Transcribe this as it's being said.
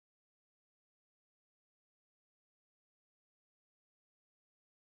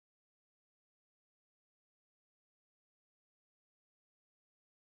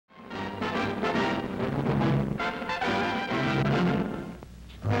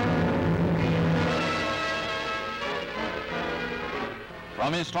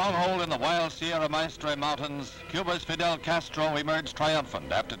From his stronghold in the wild Sierra Maestre Mountains, Cuba's Fidel Castro emerged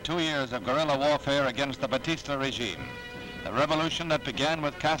triumphant after 2 years of guerrilla warfare against the Batista regime. The revolution that began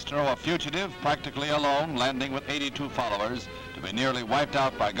with Castro a fugitive, practically alone, landing with 82 followers, to be nearly wiped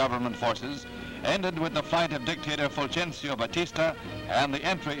out by government forces, ended with the flight of dictator Fulgencio Batista and the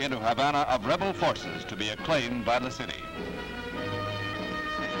entry into Havana of rebel forces to be acclaimed by the city.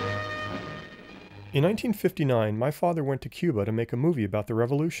 In 1959, my father went to Cuba to make a movie about the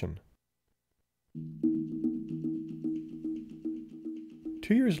revolution.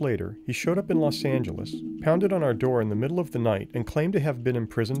 2 years later, he showed up in Los Angeles, pounded on our door in the middle of the night, and claimed to have been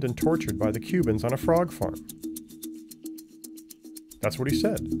imprisoned and tortured by the Cubans on a frog farm. That's what he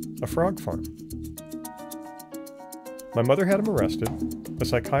said, a frog farm. My mother had him arrested, a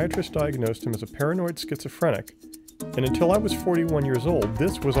psychiatrist diagnosed him as a paranoid schizophrenic, and until I was 41 years old,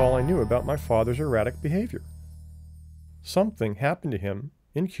 this was all I knew about my father's erratic behavior. Something happened to him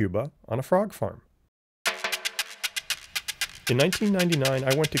in Cuba on a frog farm. In 1999,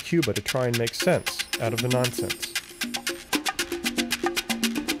 I went to Cuba to try and make sense out of the nonsense.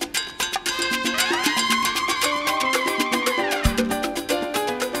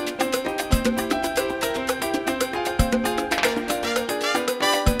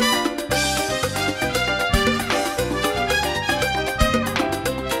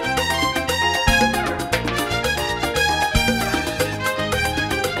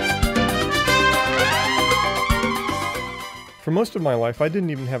 For most of my life, I didn't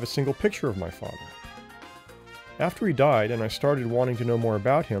even have a single picture of my father. After he died and I started wanting to know more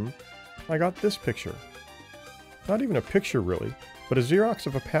about him, I got this picture. Not even a picture really, but a Xerox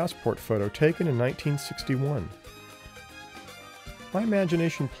of a passport photo taken in 1961. My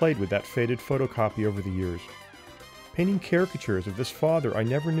imagination played with that faded photocopy over the years, painting caricatures of this father I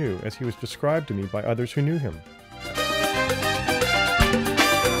never knew as he was described to me by others who knew him.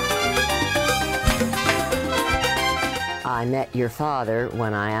 I met your father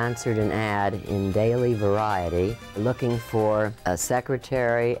when I answered an ad in Daily Variety looking for a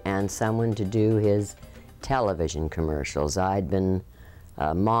secretary and someone to do his television commercials. I'd been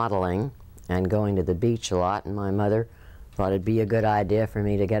modeling and going to the beach a lot, and my mother thought it'd be a good idea for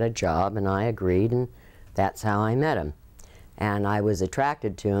me to get a job, and I agreed, and that's how I met him. And I was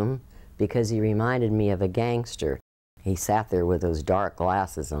attracted to him because he reminded me of a gangster. He sat there with those dark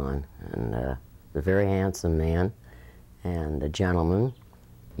glasses on, and a very handsome man and a gentleman.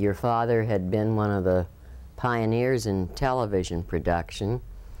 Your father had been one of the pioneers in television production.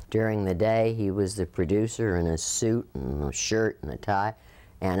 During the day, he was the producer in a suit and a shirt and a tie,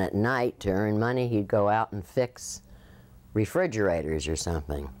 and at night, to earn money, he'd go out and fix refrigerators or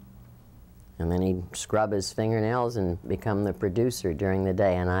something. And then he'd scrub his fingernails and become the producer during the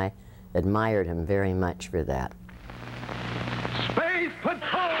day, and I admired him very much for that. Space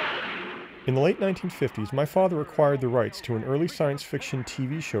Patrol! In the late 1950s, my father acquired the rights to an early science fiction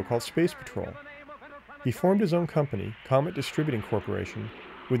TV show called Space Patrol. He formed his own company, Comet Distributing Corporation,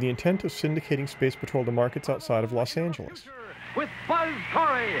 with the intent of syndicating Space Patrol to markets outside of Los Angeles. With Buzz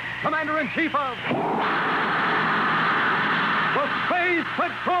Corey, Commander-in-Chief of the Space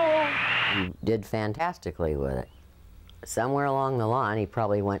Patrol! He did fantastically with it. Somewhere along the line, he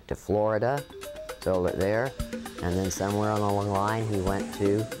probably went to Florida, sold it there, and then somewhere along the line, he went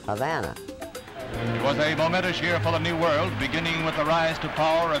to Havana. It was a momentous year for the New World, beginning with the rise to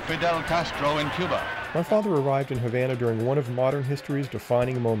power of Fidel Castro in Cuba. My father arrived in Havana during one of modern history's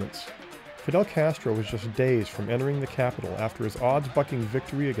defining moments. Fidel Castro was just days from entering the capital after his odds-bucking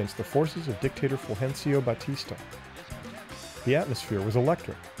victory against the forces of dictator Fulgencio Batista. The atmosphere was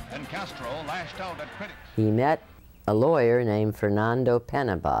electric. And Castro lashed out at critics. He met a lawyer named Fernando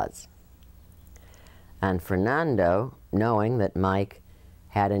Penabaz. And Fernando, knowing that Mike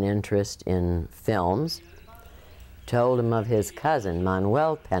had an interest in films, told him of his cousin,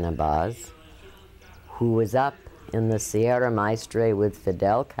 Manuel Penabaz, who was up in the Sierra Maestre with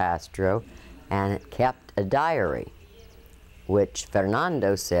Fidel Castro and kept a diary, which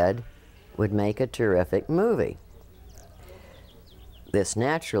Fernando said would make a terrific movie. This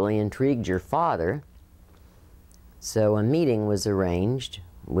naturally intrigued your father, so a meeting was arranged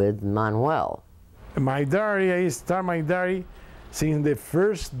with Manuel. My diary, I start my diary since the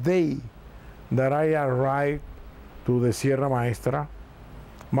first day that I arrived to the Sierra Maestra.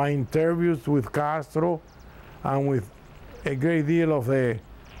 My interviews with Castro and with a great deal of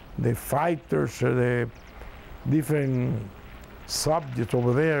the fighters, the different subjects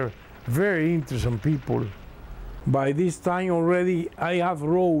over there, very interesting people. By this time already I have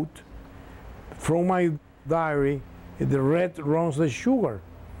wrote from my diary, The Red Runs the Sugar.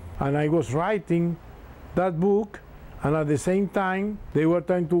 And I was writing that book, And at the same time, they were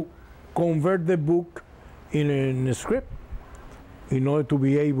trying to convert the book in a script in order to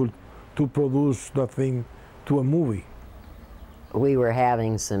be able to produce the thing to a movie. We were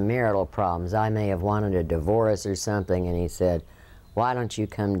having some marital problems. I may have wanted a divorce or something, and he said, why don't you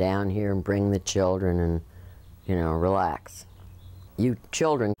come down here and bring the children and, you know, relax. You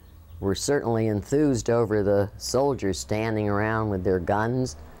children were certainly enthused over the soldiers standing around with their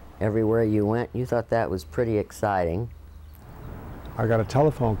guns everywhere you went. You thought that was pretty exciting. I got a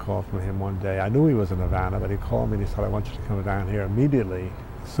telephone call from him one day. I knew he was in Havana, but he called me and he said, I want you to come down here immediately,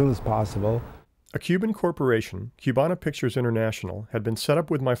 as soon as possible. A Cuban corporation, Cubana Pictures International, had been set up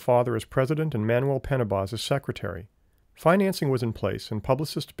with my father as president and Manuel Penabaz as secretary. Financing was in place, and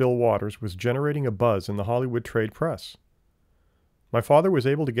publicist Bill Waters was generating a buzz in the Hollywood trade press. My father was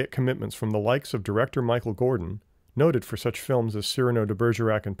able to get commitments from the likes of director Michael Gordon, noted for such films as Cyrano de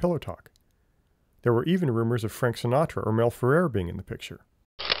Bergerac and Pillow Talk. There were even rumors of Frank Sinatra or Mel Ferrer being in the picture.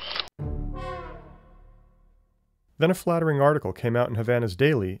 Then a flattering article came out in Havana's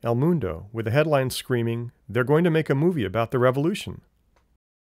daily, El Mundo, with a headline screaming, "They're going to make a movie about the revolution."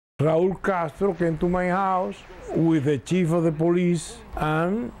 Raúl Castro came to my house with the chief of the police,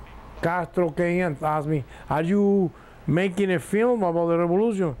 and Castro came and asked me, are you making a film about the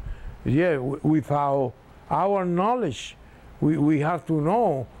revolution? Yeah, without our knowledge, we have to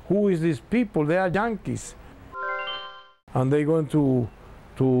know who is these people. They are Yankees. And they're going to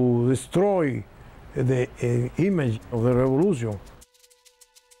destroy the image of the revolution.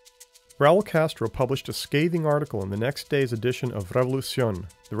 Raúl Castro published a scathing article in the next day's edition of Revolución,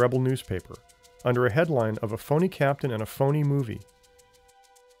 the rebel newspaper, under a headline of a phony captain and a phony movie.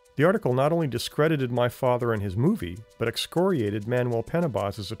 The article not only discredited my father and his movie, but excoriated Manuel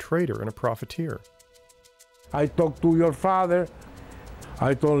Penabaz as a traitor and a profiteer. I talked to your father.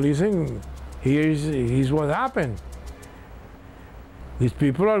 I told, listen, here's what happened. These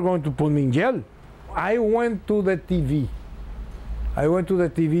people are going to put me in jail. I went to the TV.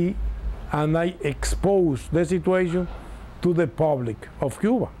 And I exposed the situation to the public of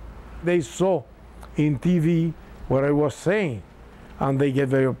Cuba. They saw in TV what I was saying, and they get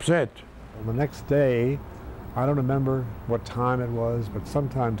very upset. The next day, I don't remember what time it was, but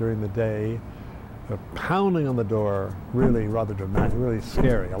sometime during the day, the pounding on the door, really rather dramatic, really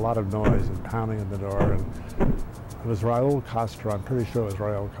scary, a lot of noise and pounding on the door. And it was Raúl Castro, I'm pretty sure it was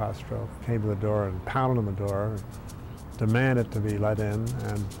Raúl Castro, came to the door and pounded on the door, demanded to be let in,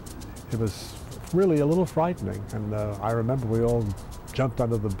 and it was really a little frightening. And I remember we all jumped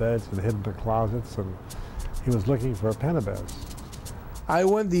under the beds and hid in the closets, and he was looking for Penabaz. I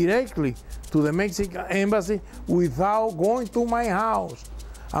went directly to the Mexican embassy without going to my house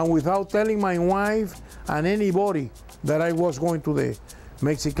and without telling my wife and anybody that I was going to the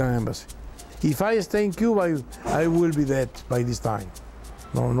Mexican embassy. If I stay in Cuba, I will be dead by this time.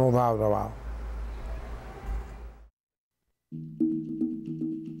 No doubt about it.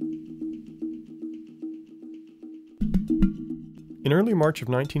 In early March of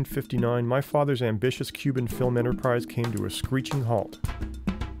 1959, my father's ambitious Cuban film enterprise came to a screeching halt.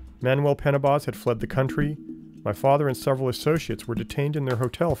 Manuel Penabaz had fled the country. My father and several associates were detained in their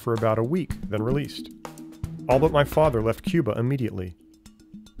hotel for about a week, then released. All but my father left Cuba immediately.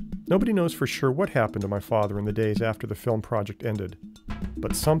 Nobody knows for sure what happened to my father in the days after the film project ended,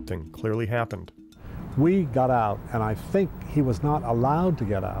 but something clearly happened. We got out, and I think he was not allowed to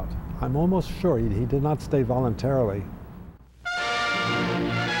get out. I'm almost sure he did not stay voluntarily.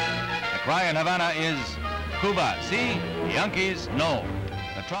 The cry in Havana is, Cuba, see, Yankees, no.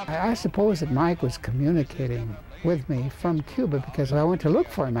 I suppose that Mike was communicating with me from Cuba because I went to look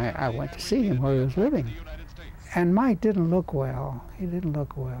for him. I went to see him where he was living. And Mike didn't look well. He didn't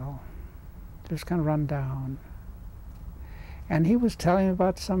look well. Just kind of run down. And he was telling me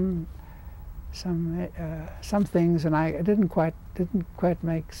about some things, and it didn't quite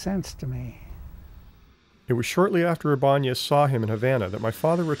make sense to me. It was shortly after Ibanez saw him in Havana that my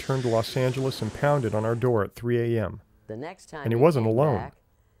father returned to Los Angeles and pounded on our door at 3 a.m. The next time And he wasn't came alone. back,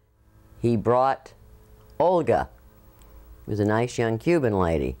 he brought Olga, who was a nice young Cuban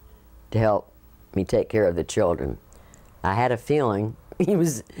lady, to help me take care of the children. I had a feeling he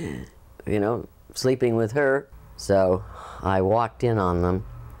was, sleeping with her, so I walked in on them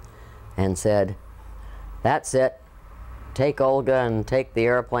and said, "That's it. Take Olga and take the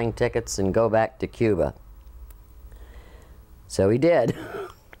airplane tickets and go back to Cuba." So he did.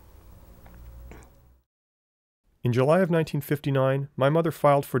 In July of 1959, my mother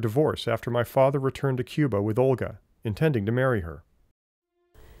filed for divorce after my father returned to Cuba with Olga, intending to marry her.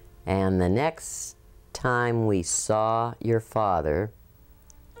 And the next time we saw your father,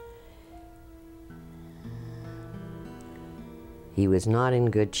 He was not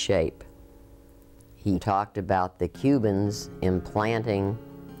in good shape. He talked about the Cubans implanting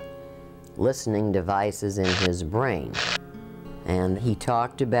listening devices in his brain. And he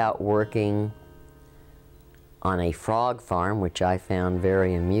talked about working on a frog farm, which I found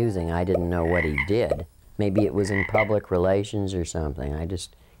very amusing. I didn't know what he did. Maybe it was in public relations or something. I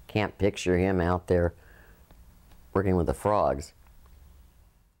just can't picture him out there working with the frogs.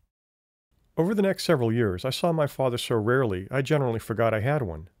 Over the next several years, I saw my father so rarely, I generally forgot I had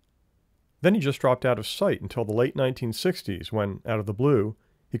one. Then he just dropped out of sight until the late 1960s when, out of the blue,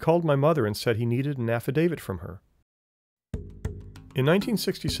 he called my mother and said he needed an affidavit from her. In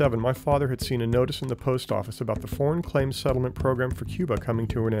 1967, my father had seen a notice in the post office about the foreign claims settlement program for Cuba coming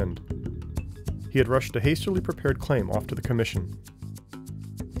to an end. He had rushed a hastily prepared claim off to the commission.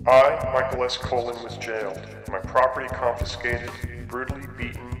 I, Michael S. Colin, was jailed, my property confiscated, brutally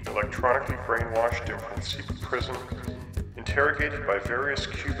beaten, electronically brainwashed in Principe prison, interrogated by various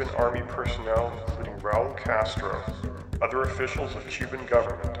Cuban army personnel, including Raul Castro, other officials of Cuban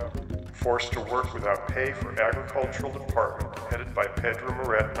government, forced to work without pay for agricultural department headed by Pedro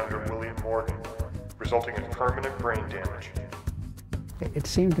Moret under William Morgan, resulting in permanent brain damage. It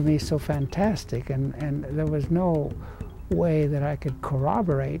seemed to me so fantastic, and there was no way that I could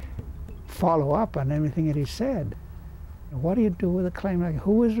corroborate, follow up on anything that he said. What do you do with a claim like,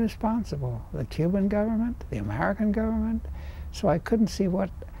 who is responsible? The Cuban government? The American government? So I couldn't see what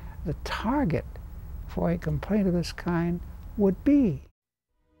the target for a complaint of this kind would be.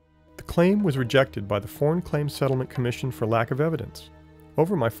 The claim was rejected by the Foreign Claims Settlement Commission for lack of evidence,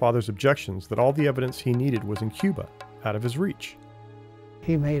 over my father's objections that all the evidence he needed was in Cuba, out of his reach.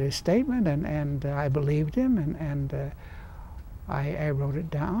 He made a statement, and I believed him, and I wrote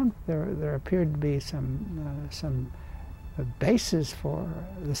it down. There appeared to be some basis for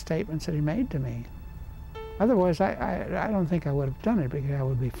the statements that he made to me. Otherwise, I don't think I would have done it, because I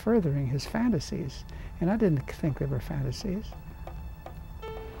would be furthering his fantasies, and I didn't think they were fantasies.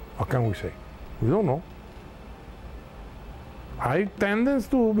 What can we say? We don't know. I tend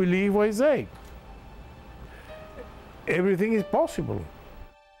to believe what I say. Everything is possible.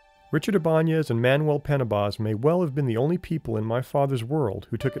 Richard Ibanez and Manuel Penabaz may well have been the only people in my father's world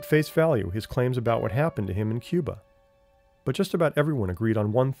who took at face value his claims about what happened to him in Cuba. But just about everyone agreed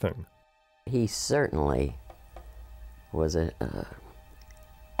on one thing. He certainly was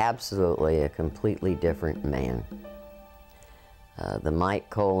absolutely a completely different man. The Mike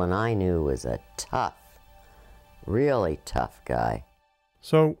Colin I knew was a tough, really tough guy.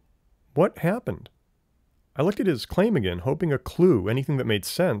 So, what happened? I looked at his claim again, hoping a clue, anything that made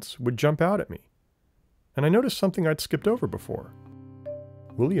sense, would jump out at me. And I noticed something I'd skipped over before.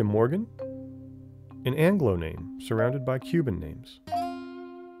 William Morgan? An Anglo name, surrounded by Cuban names.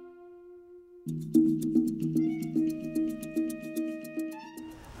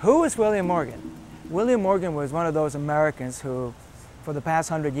 Who is William Morgan? William Morgan was one of those Americans who, for the past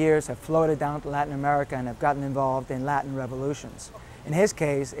 100 years, have floated down to Latin America and have gotten involved in Latin revolutions. In his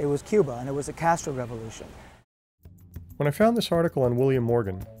case, it was Cuba, and it was the Castro Revolution. When I found this article on William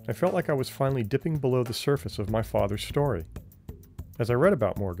Morgan, I felt like I was finally dipping below the surface of my father's story. As I read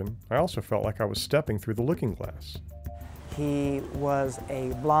about Morgan, I also felt like I was stepping through the looking glass. He was a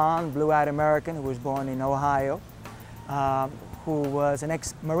blonde, blue-eyed American who was born in Ohio, who was an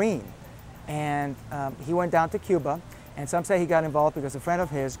ex-Marine. And he went down to Cuba, and some say he got involved because a friend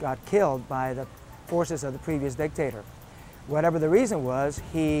of his got killed by the forces of the previous dictator. Whatever the reason was,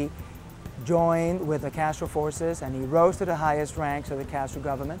 he joined with the Castro forces, and he rose to the highest ranks of the Castro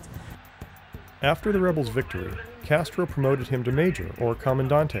government. After the rebels' victory, Castro promoted him to major, or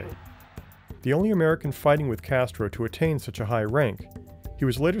comandante. The only American fighting with Castro to attain such a high rank, he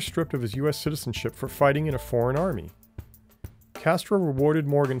was later stripped of his U.S. citizenship for fighting in a foreign army. Castro rewarded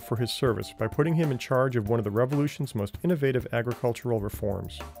Morgan for his service by putting him in charge of one of the revolution's most innovative agricultural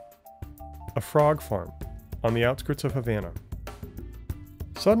reforms, a frog farm on the outskirts of Havana.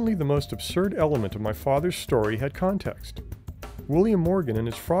 Suddenly, the most absurd element of my father's story had context. William Morgan and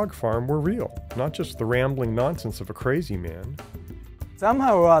his frog farm were real, not just the rambling nonsense of a crazy man.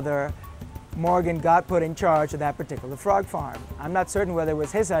 Somehow or other, Morgan got put in charge of that particular frog farm. I'm not certain whether it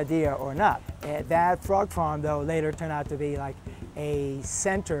was his idea or not. That frog farm, though, later turned out to be like a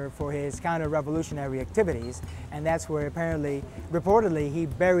center for his counter-revolutionary activities, and that's where apparently, reportedly, he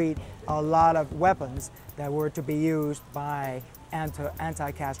buried a lot of weapons that were to be used by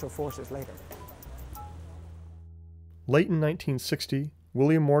anti-Castro forces later. Late in 1960,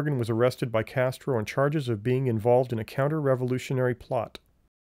 William Morgan was arrested by Castro on charges of being involved in a counter-revolutionary plot.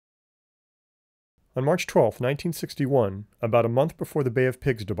 On March 12, 1961, about a month before the Bay of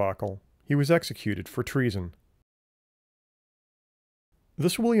Pigs debacle, he was executed for treason.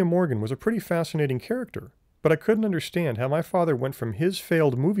 This William Morgan was a pretty fascinating character, but I couldn't understand how my father went from his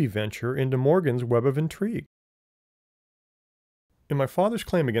failed movie venture into Morgan's web of intrigue. In my father's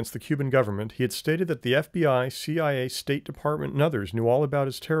claim against the Cuban government, he had stated that the FBI, CIA, State Department, and others knew all about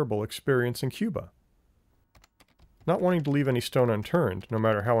his terrible experience in Cuba. Not wanting to leave any stone unturned, no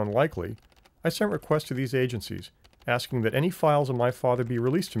matter how unlikely, I sent requests to these agencies, asking that any files on my father be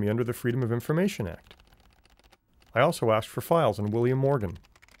released to me under the Freedom of Information Act. I also asked for files on William Morgan.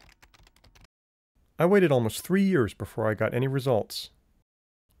 I waited almost 3 years before I got any results.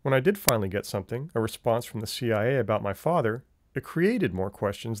 When I did finally get something, a response from the CIA about my father, it created more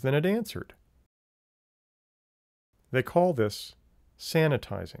questions than it answered. They call this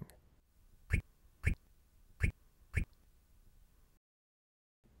sanitizing.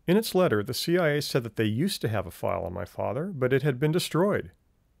 In its letter, the CIA said that they used to have a file on my father, but it had been destroyed.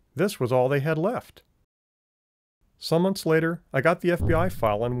 This was all they had left. Some months later, I got the FBI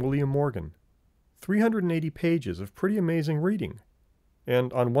file on William Morgan. 380 pages of pretty amazing reading.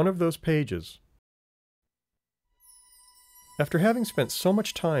 And on one of those pages, after having spent so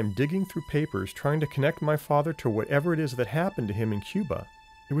much time digging through papers trying to connect my father to whatever it is that happened to him in Cuba,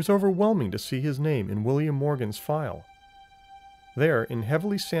 it was overwhelming to see his name in William Morgan's file. There, in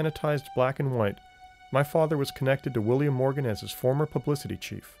heavily sanitized black and white, my father was connected to William Morgan as his former publicity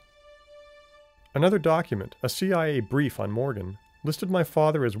chief. Another document, a CIA brief on Morgan, listed my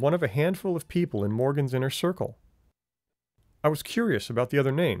father as one of a handful of people in Morgan's inner circle. I was curious about the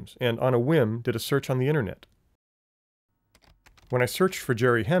other names, and on a whim did a search on the internet. When I searched for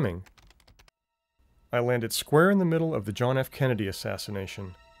Jerry Hemming, I landed square in the middle of the John F. Kennedy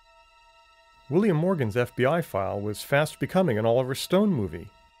assassination. William Morgan's FBI file was fast becoming an Oliver Stone movie.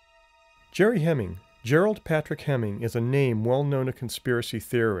 Jerry Hemming, Gerald Patrick Hemming, is a name well known to conspiracy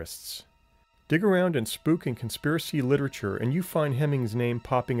theorists. Dig around in spook and conspiracy literature and you find Hemming's name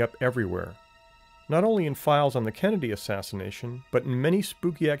popping up everywhere. Not only in files on the Kennedy assassination, but in many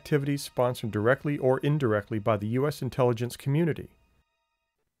spooky activities sponsored directly or indirectly by the U.S. intelligence community.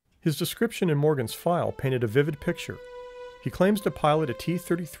 His description in Morgan's file painted a vivid picture. He claims to pilot a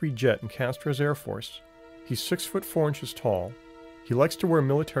T-33 jet in Castro's Air Force. He's 6'4" tall. He likes to wear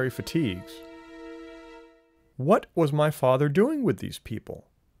military fatigues. What was my father doing with these people?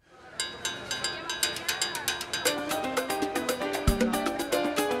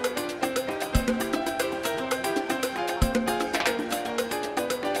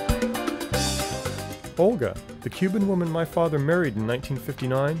 Olga, the Cuban woman my father married in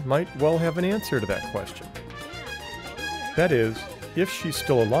 1959, might well have an answer to that question. That is, if she's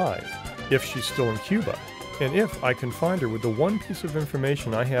still alive, if she's still in Cuba, and if I can find her with the one piece of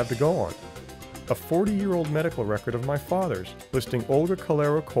information I have to go on, a 40-year-old medical record of my father's listing Olga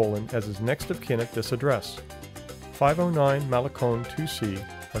Calero Colon as his next of kin at this address, 509 Malecon 2C,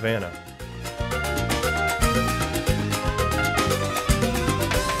 Havana.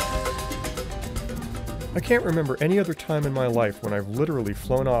 I can't remember any other time in my life when I've literally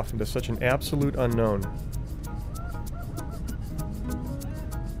flown off into such an absolute unknown.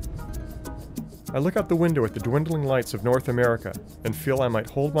 I look out the window at the dwindling lights of North America and feel I might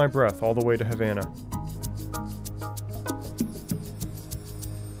hold my breath all the way to Havana.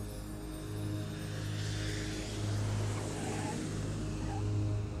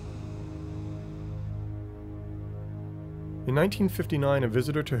 In 1959, a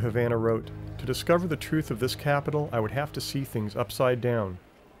visitor to Havana wrote, "To discover the truth of this capital, I would have to see things upside down."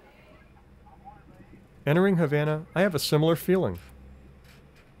 Entering Havana, I have a similar feeling.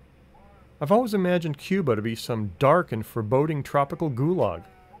 I've always imagined Cuba to be some dark and foreboding tropical gulag.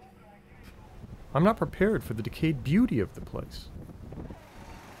 I'm not prepared for the decayed beauty of the place.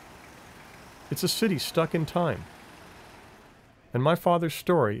 It's a city stuck in time, and my father's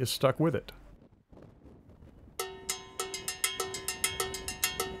story is stuck with it.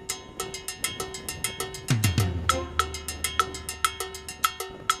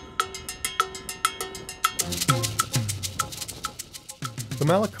 The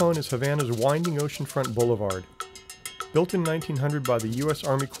Malecon is Havana's winding oceanfront boulevard. Built in 1900 by the U.S.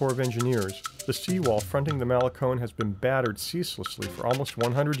 Army Corps of Engineers, the seawall fronting the Malecon has been battered ceaselessly for almost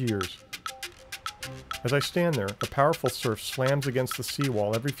 100 years. As I stand there, a powerful surf slams against the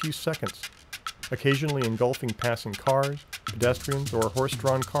seawall every few seconds, occasionally engulfing passing cars, pedestrians, or a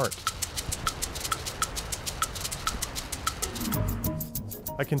horse-drawn cart.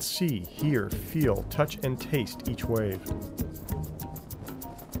 I can see, hear, feel, touch, and taste each wave.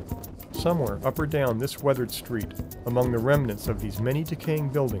 Somewhere up or down this weathered street, among the remnants of these many decaying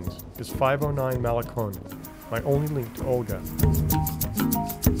buildings, is 509 Malecon, my only link to Olga.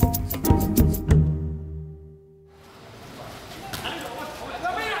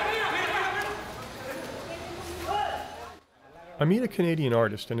 I meet a Canadian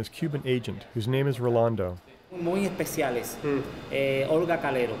artist and his Cuban agent, whose name is Rolando. Muy especiales. Olga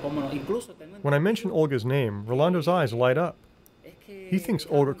Calero. When I mention Olga's name, Rolando's eyes light up. He thinks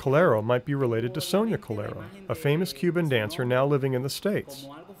Olga Calero might be related to Sonia Calero, a famous Cuban dancer now living in the States.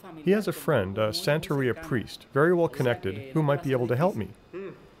 He has a friend, a Santeria priest, very well connected, who might be able to help me.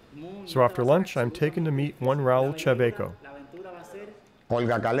 So after lunch, I'm taken to meet one Raúl Chaveco.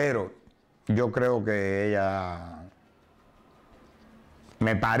 Olga Calero, yo creo que ella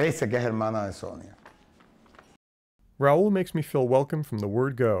me parece que es hermana de Sonia. Raúl makes me feel welcome from the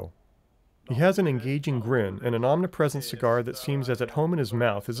word go. He has an engaging grin and an omnipresent cigar that seems as at home in his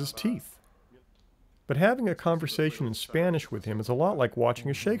mouth as his teeth. But having a conversation in Spanish with him is a lot like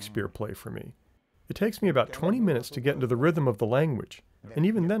watching a Shakespeare play for me. It takes me about 20 minutes to get into the rhythm of the language, and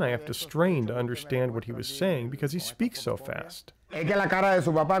even then I have to strain to understand what he was saying because he speaks so fast. Es que la cara de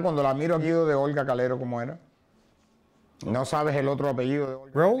su papá cuando la miro aquí de Olga Calero como era. No sabes el otro apellido de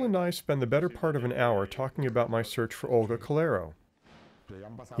Olga. Raúl and I spend the better part of an hour talking about my search for Olga Calero.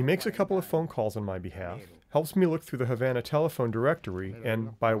 He makes a couple of phone calls on my behalf, helps me look through the Havana telephone directory,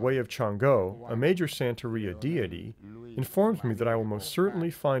 and, by way of Chango, a major Santeria deity, informs me that I will most certainly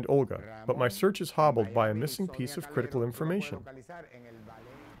find Olga, but my search is hobbled by a missing piece of critical information.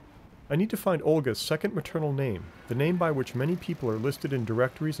 I need to find Olga's second maternal name, the name by which many people are listed in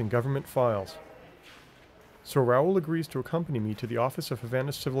directories and government files. So Raúl agrees to accompany me to the office of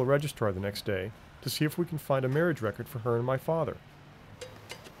Havana's civil registrar the next day to see if we can find a marriage record for her and my father.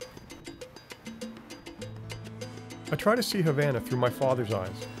 I try to see Havana through my father's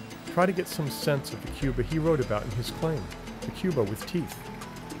eyes, try to get some sense of the Cuba he wrote about in his claim, the Cuba with teeth.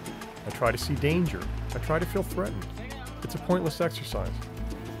 I try to see danger, I try to feel threatened. It's a pointless exercise.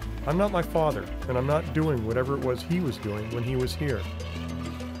 I'm not my father, and I'm not doing whatever it was he was doing when he was here.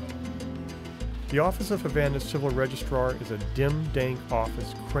 The office of Havana's civil registrar is a dim, dank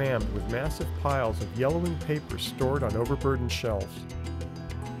office crammed with massive piles of yellowing paper stored on overburdened shelves.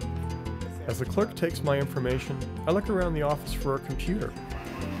 As the clerk takes my information, I look around the office for a computer.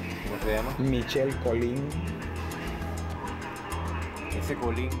 Michel Colin. Ese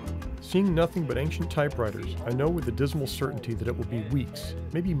Colin. Seeing nothing but ancient typewriters, I know with a dismal certainty that it will be weeks,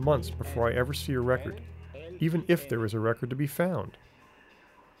 maybe months before I ever see a record, even if there is a record to be found.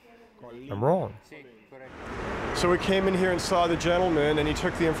 I'm wrong. So we came in here and saw the gentleman, and he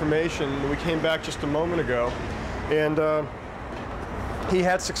took the information, and we came back just a moment ago, and he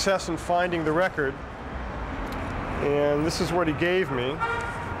had success in finding the record, and this is what he gave me. It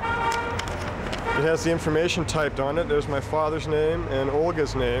has the information typed on it. There's my father's name and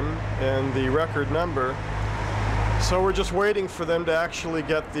Olga's name and the record number. So we're just waiting for them to actually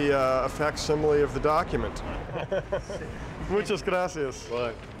get the a facsimile of the document. Muchas gracias.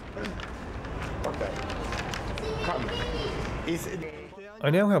 What? Okay. Come. I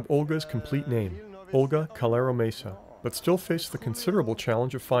now have Olga's complete name, Olga Calero Mesa, but still face the considerable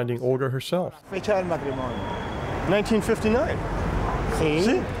challenge of finding Olga herself. Fecha del matrimonio. 1959.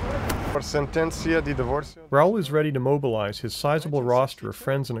 Sí. Por sentencia de divorcio. Raúl is ready to mobilize his sizable roster of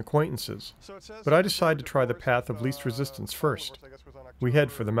friends and acquaintances, but I decide to try the path of least resistance first. We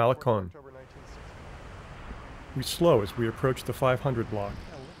head for the Malecón. We slow as we approach the 500 block.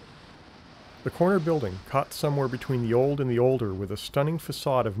 The corner building, caught somewhere between the old and the older with a stunning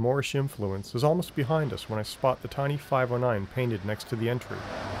facade of Moorish influence, is almost behind us when I spot the tiny 509 painted next to the entry.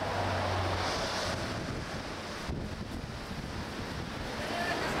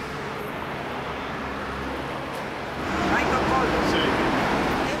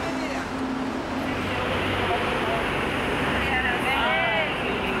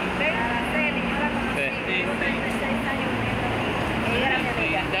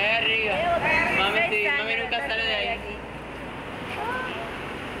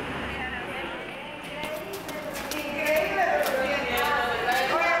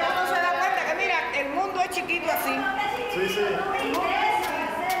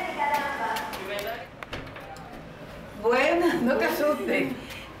 Bueno, no te asustes.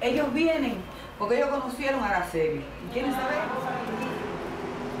 Ellos vienen porque ellos conocieron a Araceli. ¿Quieren saber?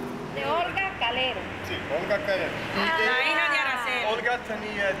 De Olga Calero. Sí, Olga Calero. La hija de Araceli. Olga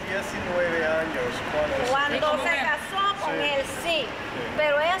tenía 19 años cuando se casó con él, sí.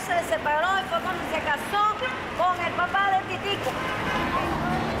 Pero ella se separó y fue cuando se casó con el papá de Titico.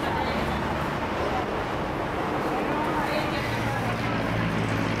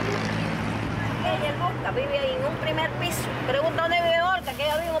 Ella vive ahí en un primer piso. Pregunta dónde vive Olga, que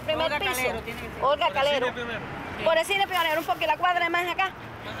ella vive en un primer piso. Calero, Olga Calero. Por el cine pionero, un poquito la cuadra más acá.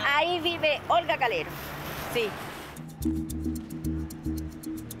 Ajá. Ahí vive Olga Calero. Sí.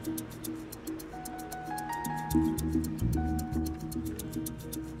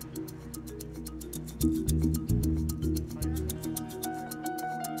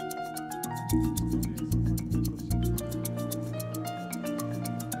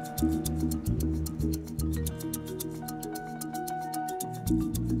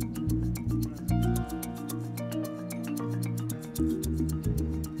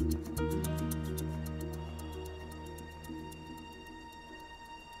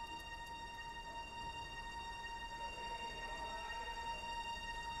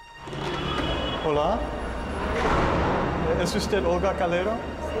 Hola. ¿Es usted Olga Calero?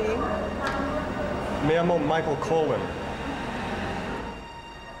 Sí. Me llamo Michael Colwin.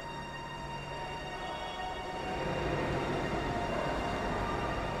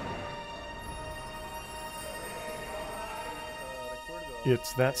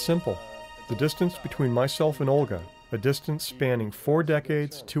 It's that simple. The distance between myself and Olga, a distance spanning 4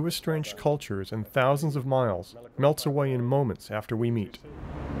 decades, 2 estranged cultures, and thousands of miles, melts away in moments after we meet.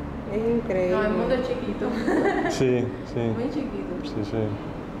 Es increíble. No, el mundo es chiquito. Sí, sí. Muy chiquito. Sí, sí.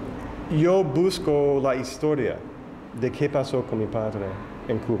 Yo busco la historia de qué pasó con mi padre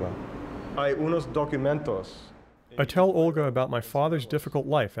en Cuba. Hay unos documentos. I tell Olga about my father's difficult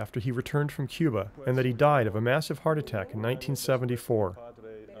life after he returned from Cuba and that he died of a massive heart attack in 1974.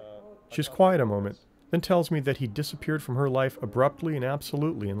 She's quiet a moment, then tells me that he disappeared from her life abruptly and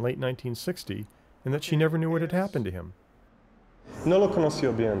absolutely in late 1960 and that she never knew what had happened to him. No lo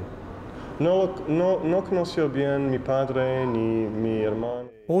conoció bien. No conoció bien mi padre ni mi hermano.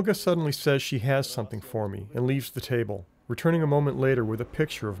 Olga suddenly says she has something for me and leaves the table, returning a moment later with a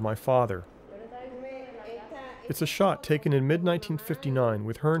picture of my father. It's a shot taken in mid-1959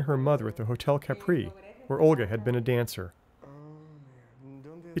 with her and her mother at the Hotel Capri, where Olga had been a dancer.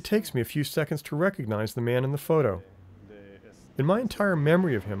 It takes me a few seconds to recognize the man in the photo. In my entire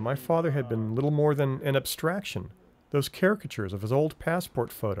memory of him, my father had been little more than an abstraction, those caricatures of his old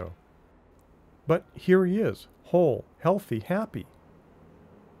passport photo. But here he is, whole, healthy, happy.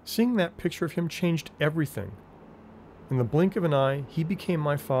 Seeing that picture of him changed everything. In the blink of an eye, he became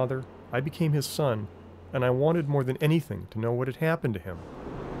my father, I became his son, and I wanted more than anything to know what had happened to him.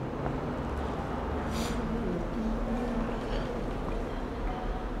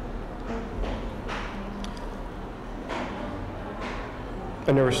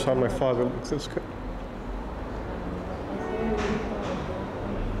 I never saw my father look this good.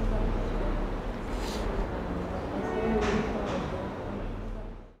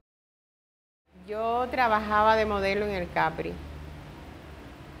 Yo trabajaba de modelo en el Capri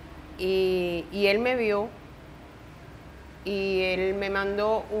y él me vio y él me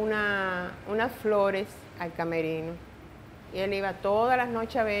mandó unas flores al camerino y él iba todas las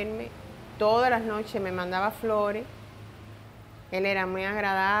noches a verme, todas las noches me mandaba flores. Él era muy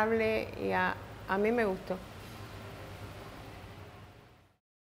agradable y a mí me gustó.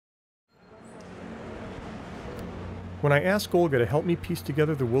 When I ask Olga to help me piece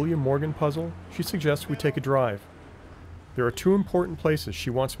together the William Morgan puzzle, she suggests we take a drive. There are 2 important places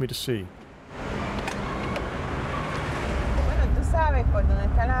she wants me to see. Bueno, tú sabes por dónde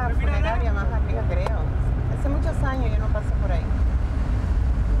está la funeraria más arriba, creo. Hace muchos años yo no paso por ahí.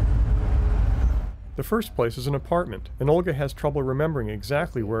 The first place is an apartment, and Olga has trouble remembering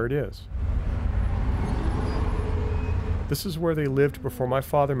exactly where it is. This is where they lived before my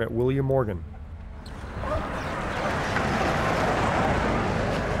father met William Morgan.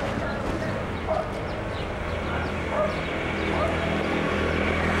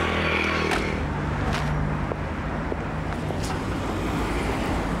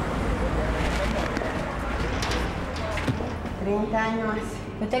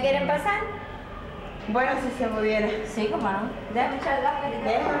 ¿Usted quiere pasar? Bueno, si se pudiera. Sí, cómo no. Déjame echar las peritas.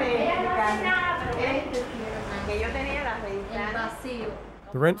 Déjame explicar. Que yo tenía las ventanas.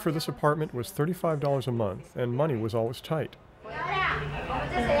 The rent for this apartment was $35 a month, and money was always tight. ¿Cómo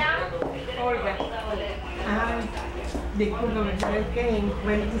usted se llama? Olga. Ah, discúlpame, pero es que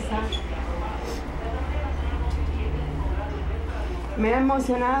me he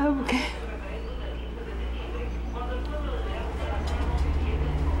emocionado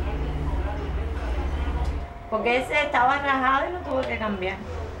porque ese estaba rajado y lo tuve que cambiar.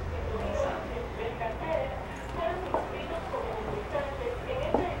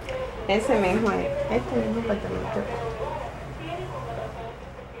 Ese mismo es, este mismo apartamento.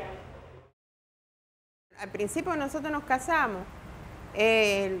 Al principio nosotros nos casamos,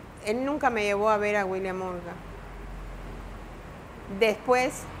 él nunca me llevó a ver a William Morgan.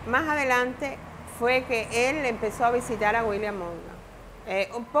 Después, más adelante, fue que él empezó a visitar a William Morgan.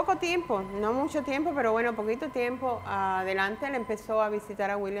 Un poco tiempo, no mucho tiempo, pero bueno, poquito tiempo adelante él empezó a visitar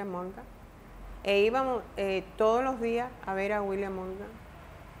a William Morgan. E íbamos todos los días a ver a William Morgan.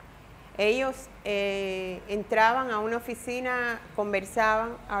 Ellos entraban a una oficina,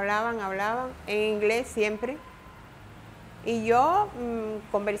 conversaban, hablaban en inglés siempre. Y yo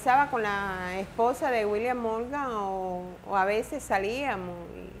conversaba con la esposa de William Morgan o a veces salíamos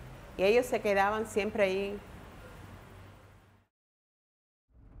y ellos se quedaban siempre ahí.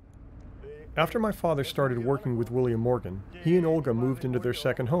 After my father started working with William Morgan, he and Olga moved into their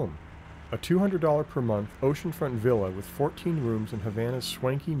second home, a $200 per month oceanfront villa with 14 rooms in Havana's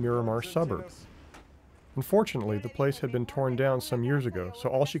swanky Miramar suburb. Unfortunately, the place had been torn down some years ago, so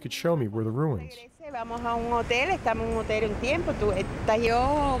all she could show me were the ruins. Vamos a un hotel, estamos en un hotel un tiempo.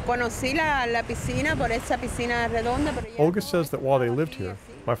 Yo conocí la piscina por esa piscina redonda. Olga says that while they lived here,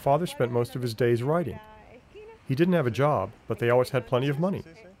 my father spent most of his days writing. He didn't have a job, but they always had plenty of money.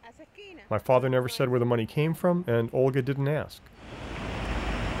 My father never said where the money came from, and Olga didn't ask.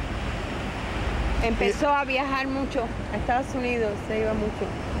 Empezó a viajar mucho a Estados Unidos, se iba mucho.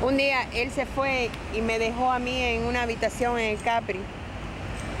 Un día él se fue y me dejó a mí en una habitación en el Capri.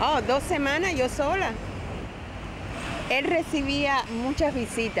 2 semanas yo sola. Él recibía muchas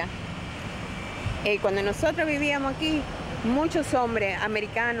visitas. Cuando nosotros vivíamos aquí, muchos hombres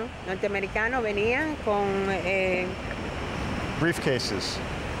americanos, norteamericanos, venían con... briefcases.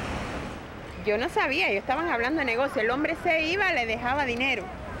 Yo no sabía, ellos estaban hablando de negocio. El hombre se iba, le dejaba dinero.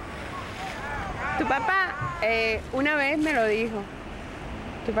 Tu papá una vez me lo dijo.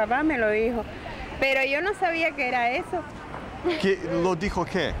 Tu papá me lo dijo. Pero yo no sabía que era eso. ¿Qué, ¿Lo dijo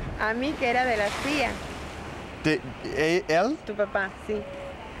qué? A mí que era de la CIA. ¿Él? Tu papá, sí.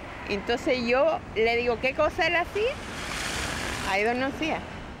 Entonces yo le digo, ¿qué cosa él hacía? I don't know CIA.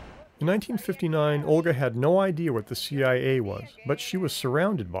 In 1959, Olga had no idea what the CIA was, but she was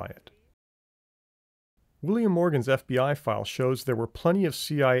surrounded by it. William Morgan's FBI file shows there were plenty of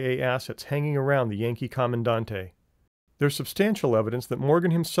CIA assets hanging around the Yankee Commandante. There's substantial evidence that Morgan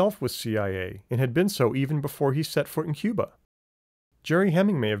himself was CIA, and had been so even before he set foot in Cuba. Jerry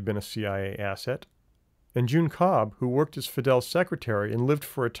Hemming may have been a CIA asset, and June Cobb, who worked as Fidel's secretary and lived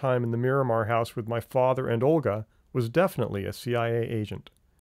for a time in the Miramar house with my father and Olga, was definitely a CIA agent.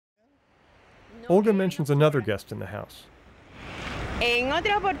 Olga mentions another guest in the house. En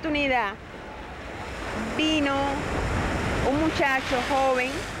otra oportunidad, vino un muchacho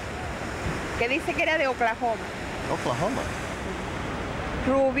joven que dice que era de Oklahoma. Oklahoma?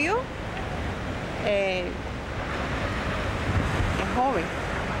 Rubio, joven.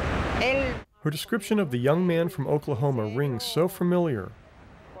 Her description of the young man from Oklahoma rings so familiar.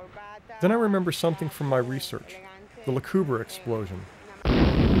 Then I remember something from my research, the La Cuba explosion. The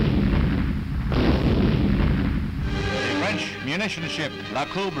French munition ship La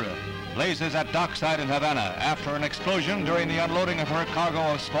Cuba blazes at dockside in Havana after an explosion during the unloading of her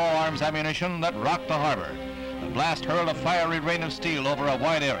cargo of small arms ammunition that rocked the harbor. The blast hurled a fiery rain of steel over a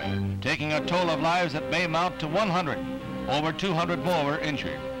wide area, taking a toll of lives that may mount to 100. Over 200 more were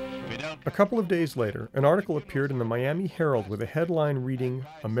injured. A couple of days later, an article appeared in the Miami Herald with a headline reading,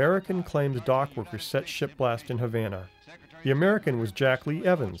 "American claims dockworkers set ship blast in Havana." The American was Jack Lee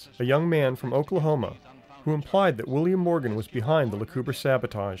Evans, a young man from Oklahoma, who implied that William Morgan was behind the La Cuba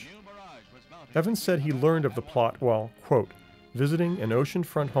sabotage. Evans said he learned of the plot while, quote, visiting an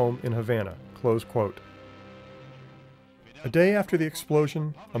oceanfront home in Havana, close quote. A day after the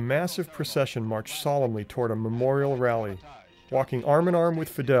explosion, a massive procession marched solemnly toward a memorial rally. Walking arm in arm with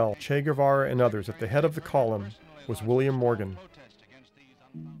Fidel, Che Guevara, and others at the head of the column was William Morgan.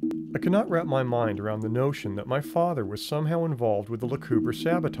 I could not wrap my mind around the notion that my father was somehow involved with the La Cuba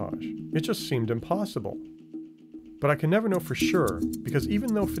sabotage. It just seemed impossible. But I can never know for sure, because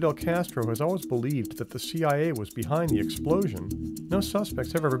even though Fidel Castro has always believed that the CIA was behind the explosion, no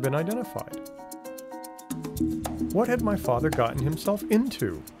suspects have ever been identified. What had my father gotten himself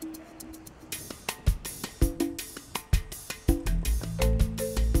into?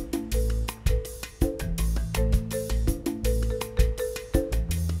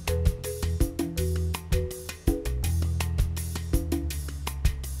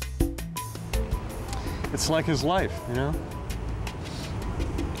 It's like his life, you know?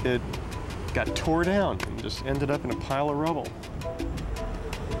 It got tore down and just ended up in a pile of rubble.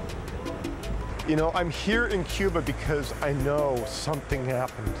 You know, I'm here in Cuba because I know something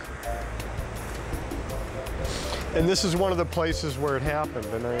happened. And this is one of the places where it happened,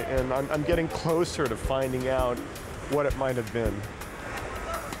 and I'm getting closer to finding out what it might have been.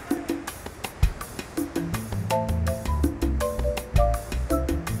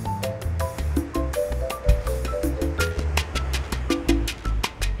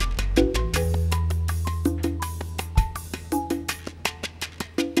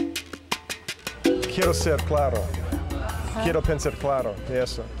 Quiero ser claro. Quiero pensar claro.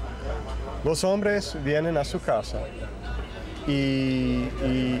 Eso. Los hombres vienen a su casa y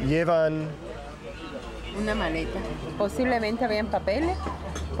llevan... Una maleta. Posiblemente habían papeles,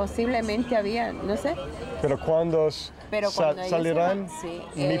 posiblemente había, no sé. Pero cuando, salirán, sí,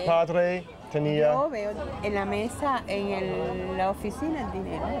 mi padre tenía... Yo veo en la mesa, en la oficina, el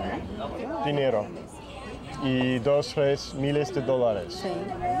dinero, ¿verdad? Dinero. Y 2, 3 miles de dólares. Sí.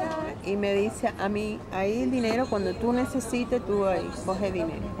 Y me dice a mí, ahí el dinero, cuando tú necesites, tú ahí, coge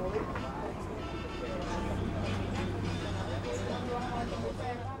dinero.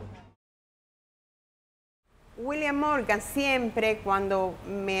 William Morgan siempre, cuando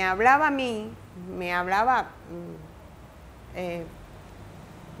me hablaba a mí, me hablaba,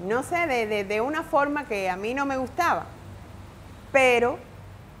 no sé, de una forma que a mí no me gustaba, pero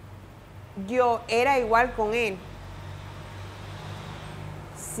yo era igual con él.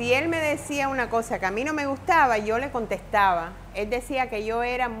 Si él me decía una cosa que a mí no me gustaba, yo le contestaba. Él decía que yo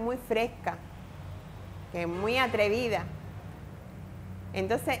era muy fresca, que muy atrevida.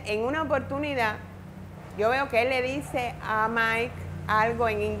 Entonces, en una oportunidad, yo veo que él le dice a Mike algo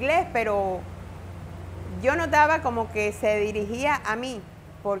en inglés, pero yo notaba como que se dirigía a mí,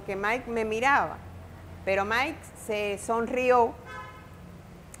 porque Mike me miraba. Pero Mike se sonrió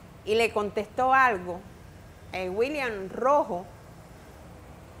y le contestó algo. William rojo,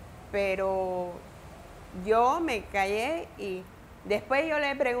 pero yo me callé y después yo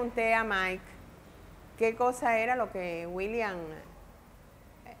le pregunté a Mike qué cosa era lo que William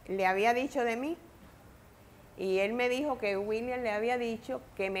le había dicho de mí. Y él me dijo que William le había dicho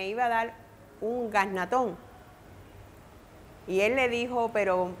que me iba a dar un garnatón. Y él le dijo,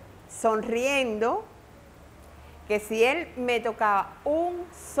 pero sonriendo, que si él me tocaba un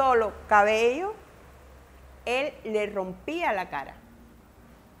solo cabello, él le rompía la cara.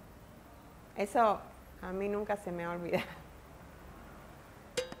 Eso a mí nunca se me ha olvidado.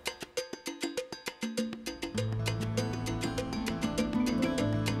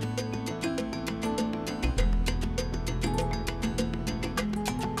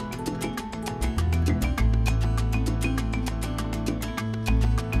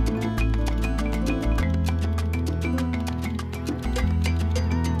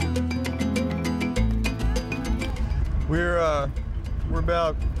 We're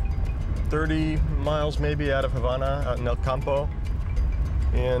about 30 miles maybe out of Havana, out in El Campo,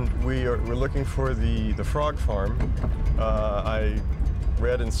 and we're looking for the frog farm. I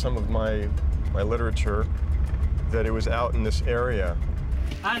read in some of my literature that it was out in this area.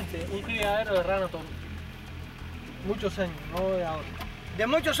 Antes, un criadero de rana toro. Muchos años, no de ahora. ¿De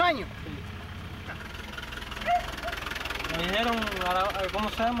muchos años? Sí. Me dijeron, ¿cómo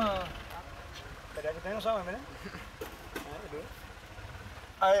se llama? Pero que ustedes no saben, ¿verdad?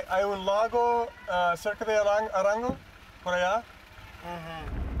 Hay un lago cerca de Arango, por allá. Ajá.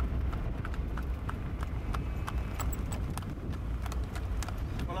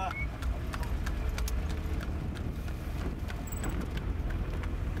 Hola.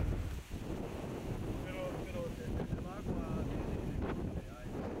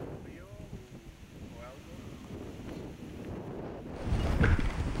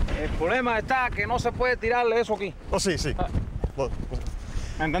 El problema está que no se puede tirarle eso aquí. Oh, sí, sí.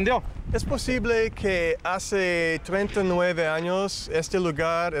 ¿Me entendió? ¿Es posible que hace 39 años este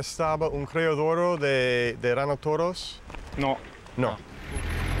lugar estaba un criadero de ranotoros? No. No.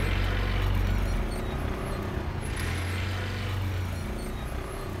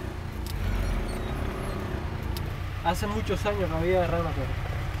 Hace muchos años no había rana toro.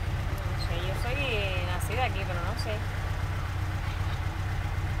 No sé, yo soy nacida aquí, pero no sé.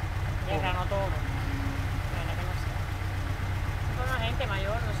 De rano toro. La verdad que no sé. Son una gente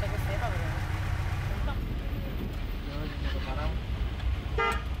mayor, no sé qué sepa, pero...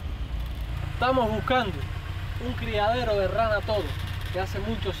 Estamos buscando un criadero de rana toro que hace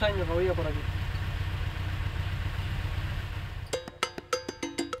muchos años no había por aquí.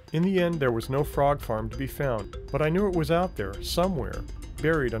 In the end, there was no frog farm to be found, but I knew it was out there, somewhere,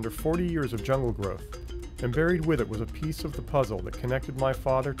 buried under 40 years of jungle growth. And buried with it was a piece of the puzzle that connected my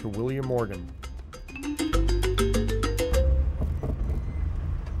father to William Morgan.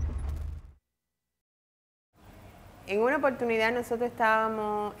 En una oportunidad nosotros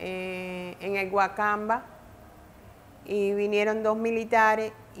estábamos en el Guacamba y vinieron dos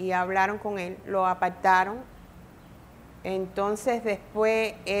militares y hablaron con él, lo apartaron. Entonces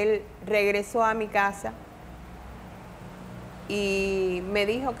después él regresó a mi casa y me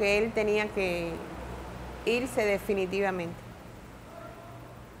dijo que él tenía que irse definitivamente.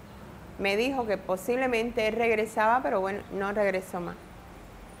 Me dijo que posiblemente él regresaba, pero bueno, no regresó más.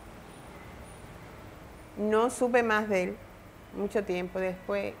 No supe más de él mucho tiempo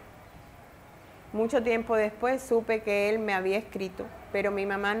después. Mucho tiempo después supe que él me había escrito, pero mi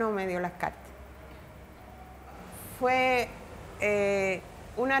mamá no me dio las cartas. Fue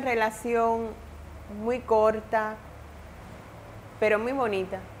una relación muy corta, pero muy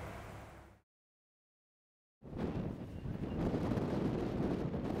bonita.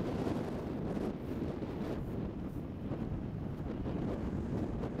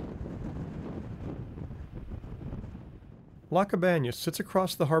 La Cabaña sits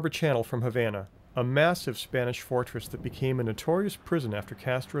across the harbor channel from Havana, a massive Spanish fortress that became a notorious prison after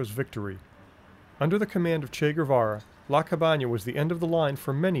Castro's victory. Under the command of Che Guevara, La Cabaña was the end of the line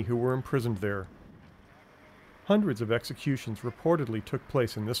for many who were imprisoned there. Hundreds of executions reportedly took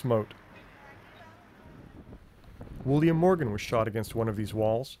place in this moat. William Morgan was shot against one of these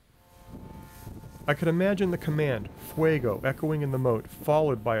walls. I could imagine the command, Fuego, echoing in the moat,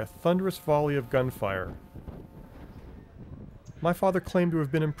 followed by a thunderous volley of gunfire. My father claimed to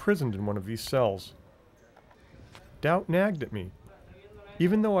have been imprisoned in one of these cells. Doubt nagged at me.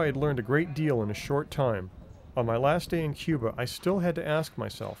 Even though I had learned a great deal in a short time, on my last day in Cuba, I still had to ask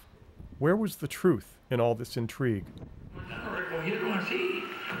myself, where was the truth in all this intrigue?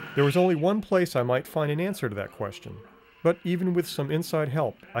 There was only one place I might find an answer to that question, but even with some inside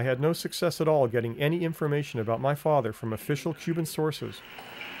help, I had no success at all getting any information about my father from official Cuban sources.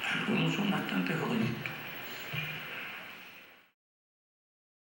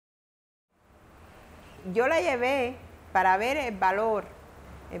 Yo la llevé para ver el valor,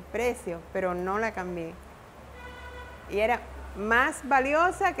 el precio, pero no la cambié. Y era más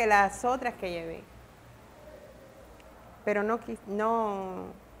valiosa que las otras que llevé. Pero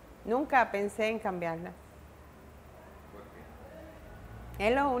nunca pensé en cambiarla.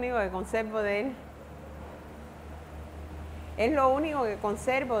 Es lo único que conservo de él. Es lo único que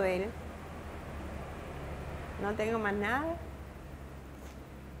conservo de él. No tengo más nada.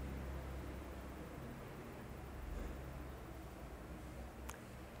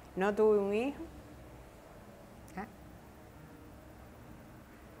 No tuve un hijo. ¿Ah?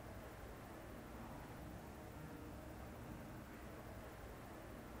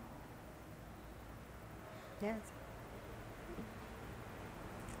 Yes.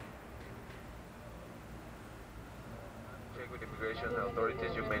 Check with immigration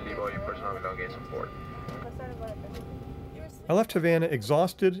authorities. You may leave all your personal belongings on board. I left Havana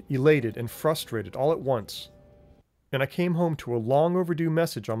exhausted, elated, and frustrated all at once. And I came home to a long overdue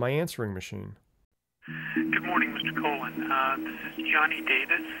message on my answering machine. Good morning, Mr. Colin. This is Johnny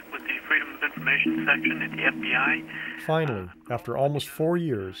Davis with the Freedom of Information section at the FBI. Finally, after almost 4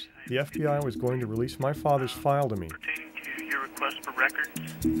 years, the FBI was going to release my father's file to me. Pertaining to your request for records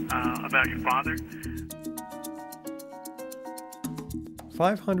about your father.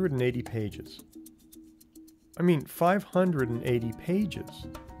 580 pages. I mean, 580 pages.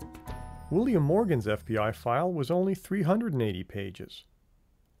 William Morgan's FBI file was only 380 pages.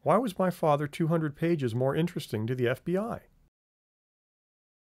 Why was my father 200 pages more interesting to the FBI?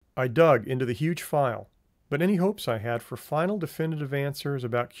 I dug into the huge file, but any hopes I had for final definitive answers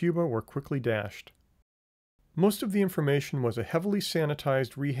about Cuba were quickly dashed. Most of the information was a heavily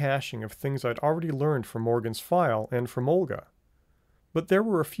sanitized rehashing of things I'd already learned from Morgan's file and from Olga. But there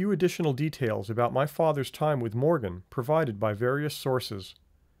were a few additional details about my father's time with Morgan provided by various sources.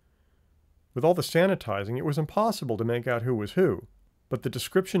 With all the sanitizing, it was impossible to make out who was who, but the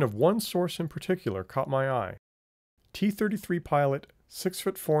description of one source in particular caught my eye. T-33 pilot, 6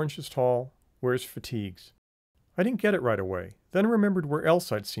 foot 4 inches tall, wears fatigues. I didn't get it right away, then remembered where else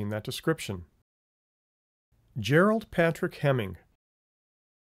I'd seen that description. Gerald Patrick Hemming.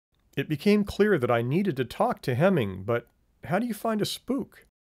 It became clear that I needed to talk to Hemming, but how do you find a spook?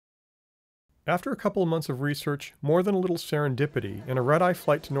 After a couple of months of research, more than a little serendipity, and a red-eye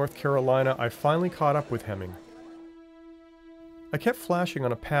flight to North Carolina, I finally caught up with Hemming. I kept flashing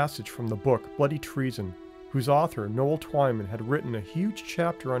on a passage from the book Bloody Treason, whose author, Noel Twyman, had written a huge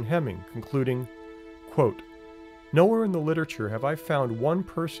chapter on Hemming, concluding, quote, "Nowhere in the literature have I found one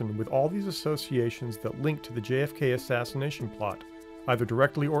person with all these associations that link to the JFK assassination plot, either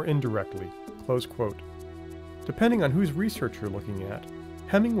directly or indirectly," close quote. Depending on whose research you're looking at,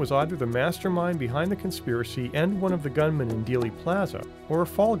 Hemming was either the mastermind behind the conspiracy and one of the gunmen in Dealey Plaza, or a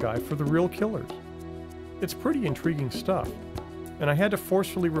fall guy for the real killers. It's pretty intriguing stuff, and I had to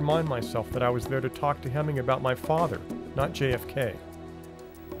forcefully remind myself that I was there to talk to Hemming about my father, not JFK.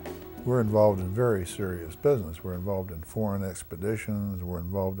 We're involved in very serious business. We're involved in foreign expeditions, we're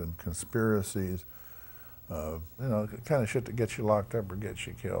involved in conspiracies, you know, the kind of shit that gets you locked up or gets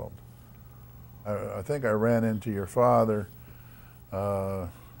you killed. I think I ran into your father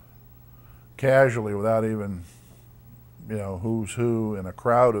casually without even, you know, who's who in a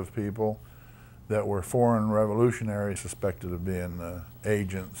crowd of people. that were foreign revolutionaries suspected of being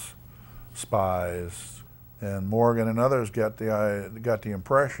agents, spies. And Morgan and others got the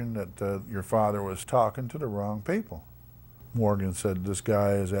impression that your father was talking to the wrong people. Morgan said, this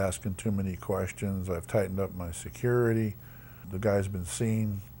guy is asking too many questions. I've tightened up my security. The guy's been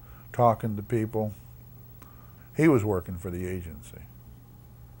seen talking to people. He was working for the agency.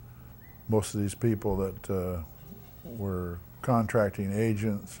 Most of these people that were contracting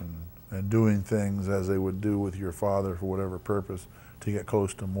agents and doing things as they would do with your father for whatever purpose, to get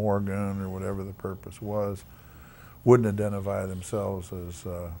close to Morgan or whatever the purpose was, wouldn't identify themselves as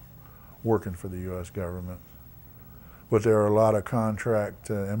working for the U.S. government. But there are a lot of contract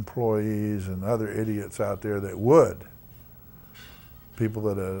employees and other idiots out there that would.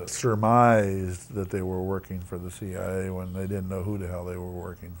 People that surmised that they were working for the CIA when they didn't know who the hell they were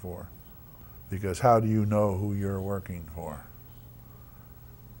working for. Because how do you know who you're working for?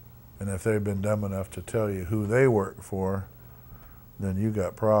 And if they've been dumb enough to tell you who they work for, then you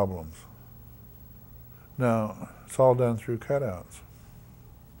got problems. Now, it's all done through cutouts.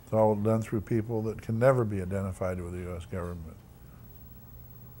 It's all done through people that can never be identified with the U.S. government.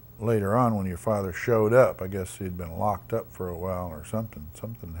 Later on, when your father showed up, I guess he'd been locked up for a while or something.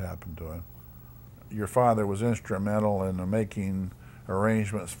 Something happened to him. Your father was instrumental in making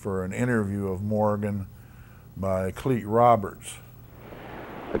arrangements for an interview of Morgan by Cleet Roberts.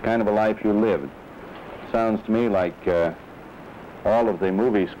 The kind of a life you lived sounds to me like all of the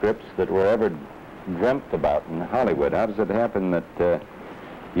movie scripts that were ever dreamt about in Hollywood. How does it happen that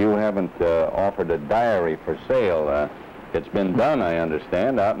you haven't offered a diary for sale? It's been done, I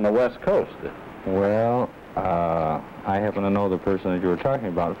understand, out in the West Coast. Well, I happen to know the person that you were talking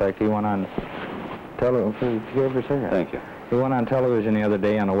about. In fact, he went on television. Thank you. He went on television the other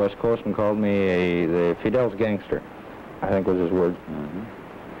day on the West Coast and called me the Fidel's gangster, I think was his word.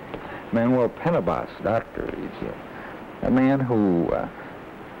 Manuel Penabas, doctor. He's a man who, well,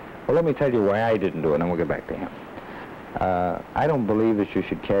 let me tell you why I didn't do it, and then we'll get back to him. I don't believe that you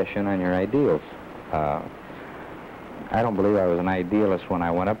should cash in on your ideals. I don't believe I was an idealist when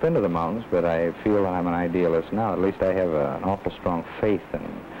I went up into the mountains, but I feel that I'm an idealist now. At least I have an awful strong faith in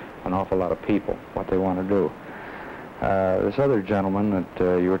an awful lot of people, what they want to do. This other gentleman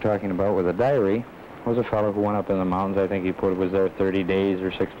that you were talking about with a diary was a fellow who went up in the mountains. I think he was there 30 days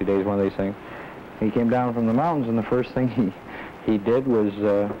or 60 days, one of these things. He came down from the mountains, and the first thing he did was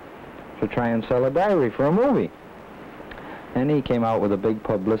to try and sell a diary for a movie. And he came out with a big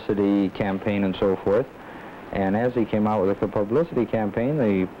publicity campaign and so forth. And as he came out with a publicity campaign,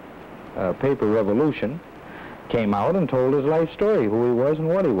 the paper Revolution came out and told his life story, who he was and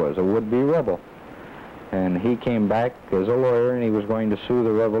what he was, a would-be rebel. And he came back as a lawyer, and he was going to sue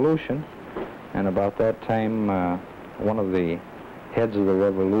the Revolution. And about that time, one of the heads of the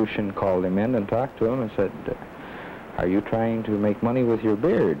Revolution called him in and talked to him and said, "Are you trying to make money with your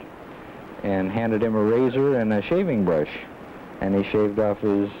beard?" And handed him a razor and a shaving brush. And he shaved off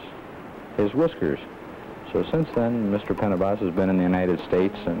his whiskers. So since then, Mr. Penabas has been in the United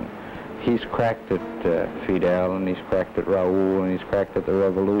States, and he's cracked at Fidel, and he's cracked at Raul, and he's cracked at the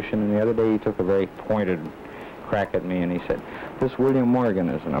Revolution. And the other day he took a very pointed crack at me, and he said, "This William Morgan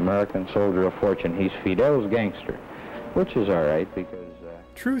is an American soldier of fortune. He's Fidel's gangster," which is all right because...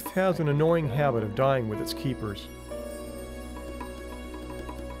 Truth has an annoying habit of dying with its keepers.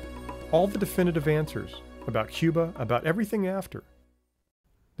 All the definitive answers about Cuba, about everything after,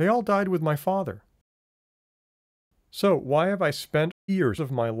 they all died with my father. So why have I spent years of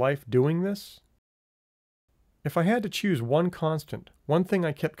my life doing this? If I had to choose one constant, one thing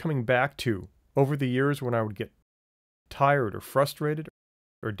I kept coming back to over the years when I would get tired or frustrated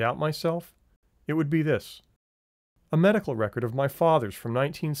or doubt myself, it would be this. A medical record of my father's from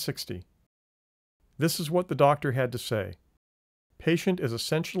 1960. This is what the doctor had to say. Patient is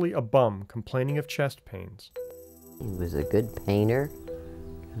essentially a bum complaining of chest pains. He was a good painter,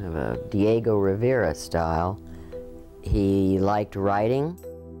 kind of a Diego Rivera style. He liked writing.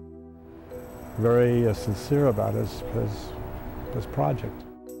 Very sincere about his project.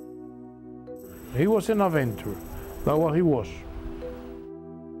 He was an adventurer. That's what he was.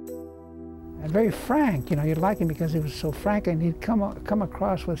 And very frank, you know, you'd like him because he was so frank, and he'd come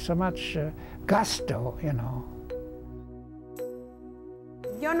across with so much gusto, you know.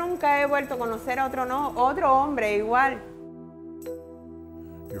 Yo nunca he vuelto a conocer a otro hombre igual.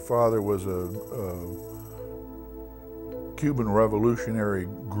 Your father was a Cuban Revolutionary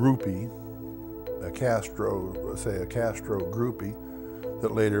groupie, a Castro groupie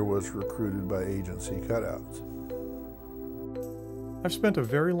that later was recruited by agency cutouts. I've spent a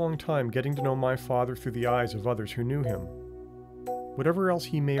very long time getting to know my father through the eyes of others who knew him. Whatever else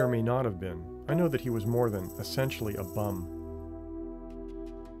he may or may not have been, I know that he was more than essentially a bum.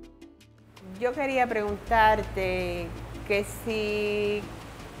 Yo quería preguntarte que si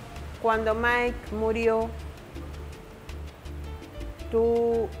cuando Mike murió,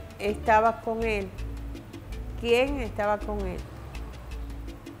 tú estabas con él. ¿Quién estaba con él?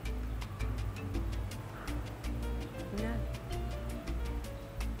 Nada.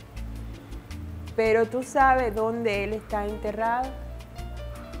 Pero tú sabes dónde él está enterrado.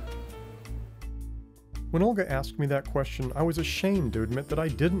 When Olga asked me that question, I was ashamed to admit that I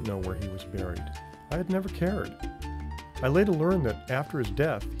didn't know where he was buried. I had never cared. I later learned that after his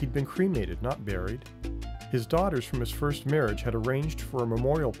death, he'd been cremated, not buried. His daughters from his first marriage had arranged for a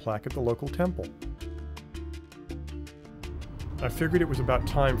memorial plaque at the local temple. I figured it was about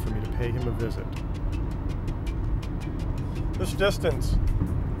time for me to pay him a visit. This distance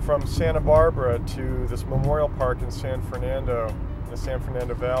from Santa Barbara to this memorial park in San Fernando, the San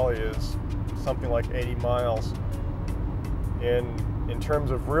Fernando Valley, is something like 80 miles. In terms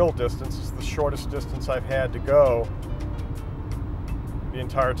of real distance, it's the shortest distance I've had to go the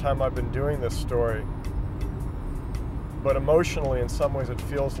entire time I've been doing this story. But emotionally, in some ways, it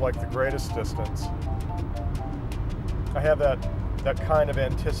feels like the greatest distance. I have that kind of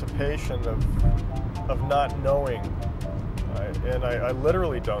anticipation of not knowing. And I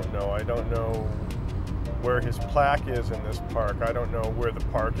literally don't know. I don't know where his plaque is in this park. I don't know where the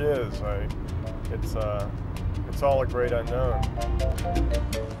park is. It's all a great unknown.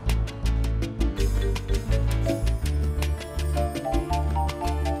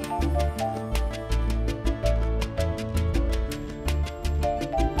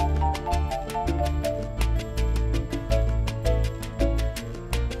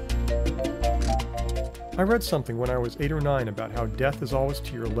 I read something when I was 8 or 9 about how death is always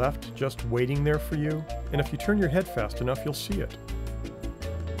to your left, just waiting there for you, and if you turn your head fast enough, you'll see it.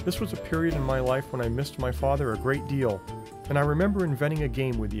 This was a period in my life when I missed my father a great deal, and I remember inventing a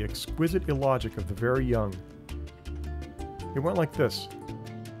game with the exquisite illogic of the very young. It went like this.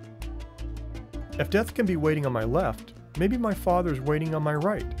 If death can be waiting on my left, maybe my father's waiting on my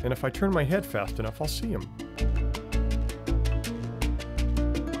right, and if I turn my head fast enough, I'll see him.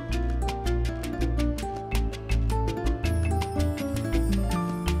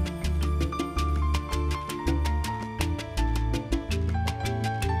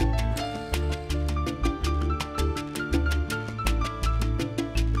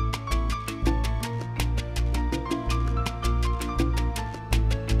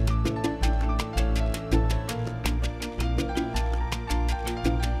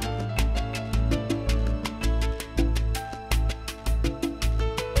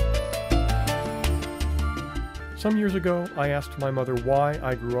 Some years ago, I asked my mother why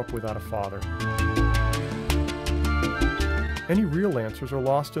I grew up without a father. Any real answers are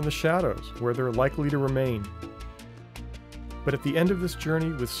lost in the shadows, where they're likely to remain. But at the end of this journey,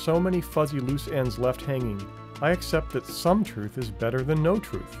 with so many fuzzy loose ends left hanging, I accept that some truth is better than no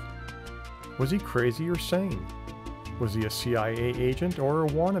truth. Was he crazy or sane? Was he a CIA agent or a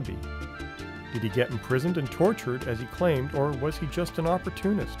wannabe? Did he get imprisoned and tortured as he claimed, or was he just an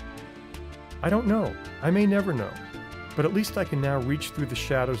opportunist? I don't know. I may never know. But at least I can now reach through the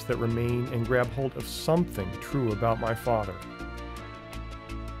shadows that remain and grab hold of something true about my father.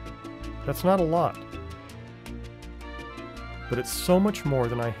 That's not a lot. But it's so much more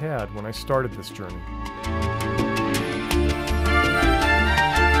than I had when I started this journey.